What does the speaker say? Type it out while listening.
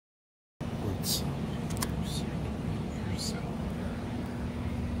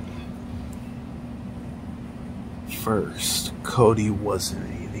first, Cody wasn't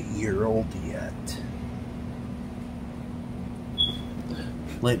even a year old yet.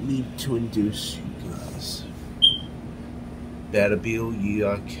 Let me to introduce you guys. Badabil, you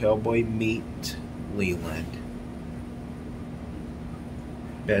got Cowboy Meat Leland.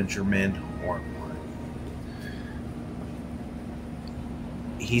 Benjamin Ortwine.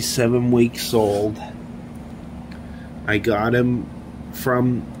 He's 7 weeks old. I got him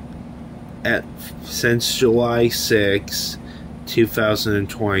since July 6,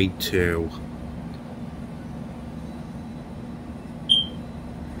 2022.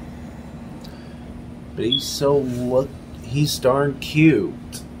 But he's darn cute.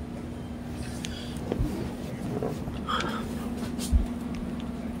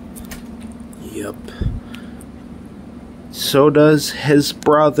 Yep. So does his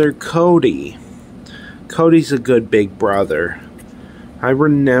brother Cody. Cody's a good big brother. I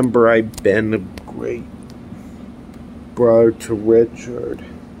remember I've been a great brother to Richard.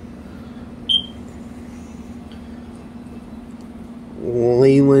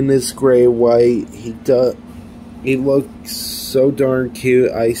 Leland is gray white. He looks so darn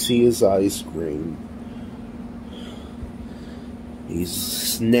cute. I see his ice cream. He's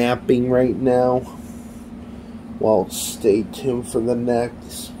snapping right now. Well, stay tuned for the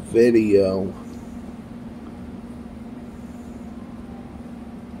next video.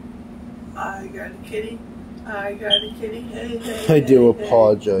 I got a kitty. I got a kitty. Hey, hey, I do hey,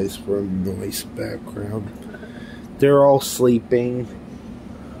 apologize for a noise background. They're all sleeping.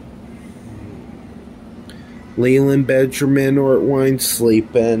 Leland, Benjamin, Ortwine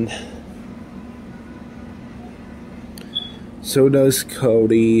sleeping. So does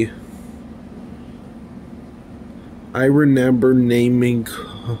Cody. I remember naming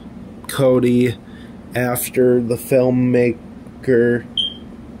Cody after the filmmaker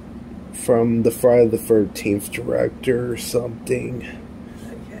from the Friday the 13th director or something.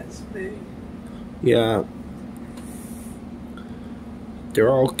 I can't speak. Yeah. They're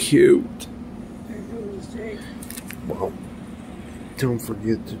all cute. Well, don't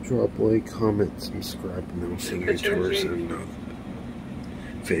forget to drop a like, comment, subscribe, and I'll see you towards the next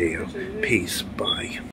video. Peace. Bye.